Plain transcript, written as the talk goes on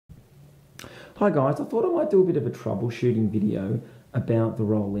Hi guys, I thought I might do a bit of a troubleshooting video about the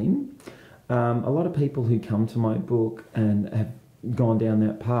roll-in. A lot of people who come to my book and have gone down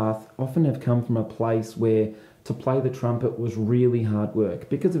that path often have come from a place where to play the trumpet was really hard work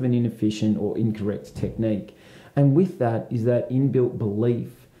because of an inefficient or incorrect technique. And with that is that inbuilt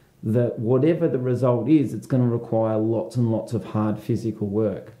belief that whatever the result is, it's going to require lots and lots of hard physical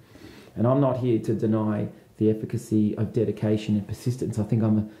work. And I'm not here to deny the efficacy of dedication and persistence. I think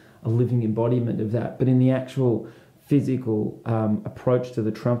I'm a living embodiment of that. But in the actual physical approach to the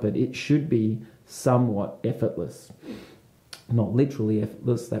trumpet, it should be somewhat effortless. Not literally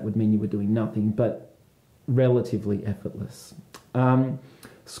effortless, that would mean you were doing nothing, but relatively effortless.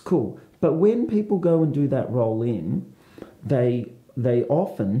 It's cool. But when people go and do that roll in, they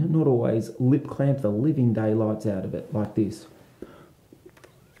often, not always, lip clamp the living daylights out of it, like this.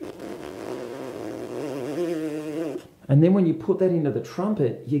 And then when you put that into the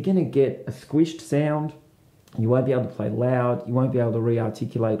trumpet, you're going to get a squished sound. You won't be able to play loud. You won't be able to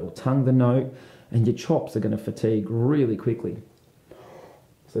re-articulate or tongue the note. And your chops are going to fatigue really quickly.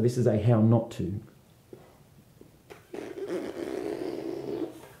 So this is a how not to.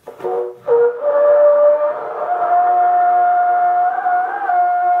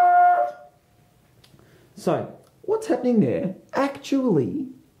 So what's happening there? Actually,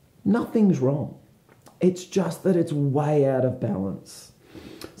 nothing's wrong. It's just that it's way out of balance.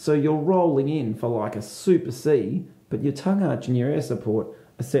 So you're rolling in for like a super C, but your tongue arch and your air support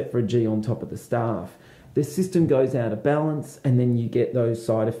are set for a G on top of the staff. The system goes out of balance, and then you get those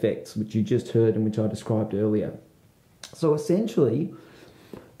side effects which you just heard and which I described earlier. So essentially,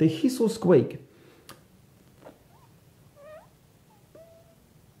 the hiss or squeak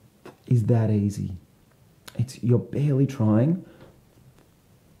is that easy. You're barely trying.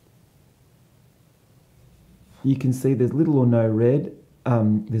 You can see there's little or no red.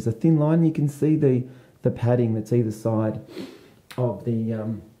 There's a thin line. You can see the padding that's either side of the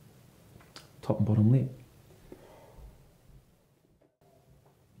top and bottom lip.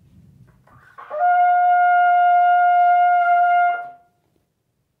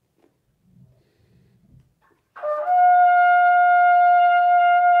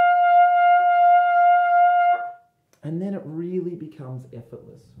 And then it really becomes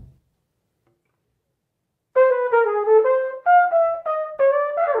effortless.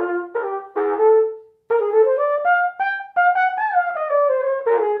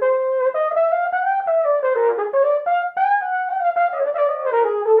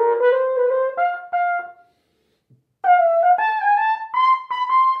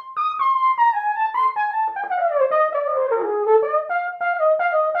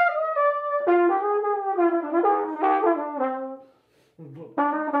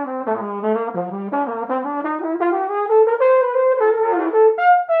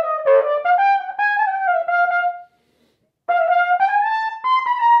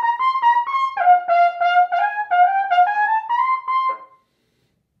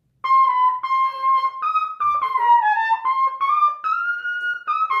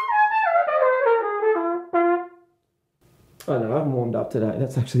 I know, I haven't warmed up today.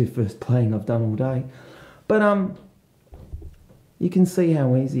 That's actually the first playing I've done all day. But you can see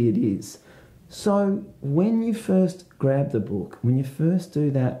how easy it is. So when you first grab the book, when you first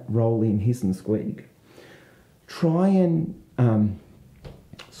do that roll in, hiss and squeak, try and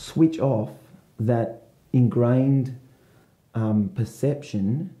switch off that ingrained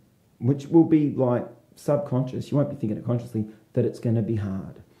perception, which will be like subconscious. You won't be thinking it consciously, that it's going to be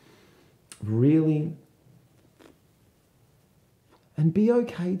hard. Really. And be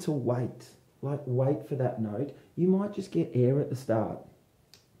okay to wait, like wait for that note. You might just get air at the start.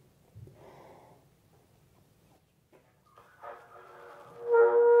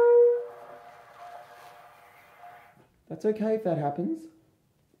 That's okay if that happens.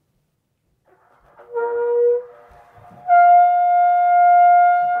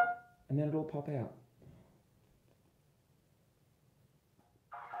 And then it'll pop out.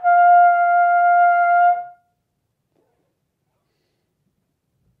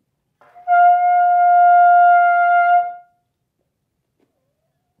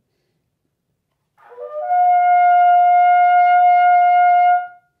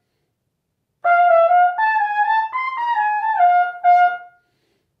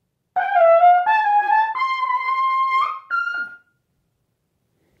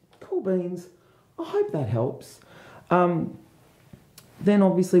 Beans. I hope that helps. Then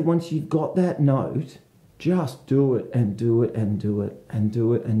obviously once you've got that note, just do it and do it and do it and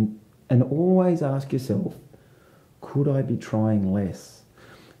do it and always ask yourself, could I be trying less?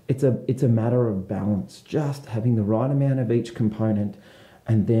 It's a matter of balance, just having the right amount of each component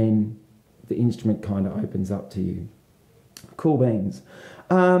and then the instrument kind of opens up to you. Cool beans.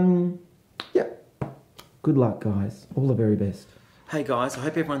 Yeah. Good luck, guys. All the very best. Hey guys, I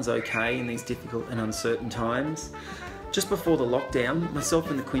hope everyone's okay in these difficult and uncertain times. Just before the lockdown, myself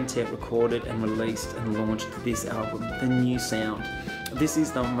and the quintet recorded and released and launched this album, The New Sound. This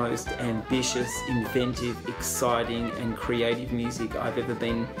is the most ambitious, inventive, exciting and creative music I've ever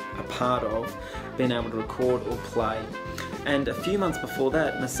been a part of, been able to record or play. And a few months before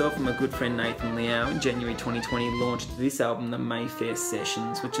that, myself and my good friend Nathan Liao in January 2020 launched this album, The Mayfair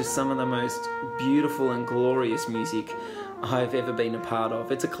Sessions, which is some of the most beautiful and glorious music I've ever been a part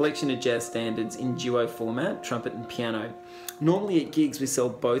of. It's a collection of jazz standards in duo format, trumpet and piano. Normally at gigs we sell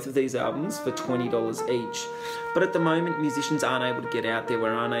both of these albums for $20 each, but at the moment musicians aren't able to get out there,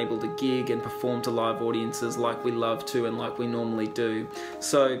 we're unable to gig and perform to live audiences like we love to and like we normally do.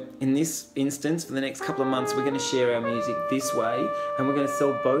 So in this instance, for the next couple of months, we're going to share our music this way, and we're going to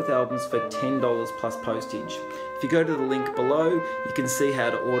sell both albums for $10 plus postage. If you go to the link below, you can see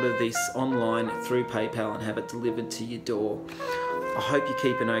how to order this online through PayPal and have it delivered to your door. I hope you're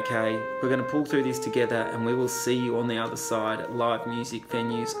keeping okay. We're going to pull through this together, and we will see you on the other side at live music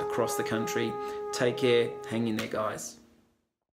venues across the country. Take care. Hang in there, guys.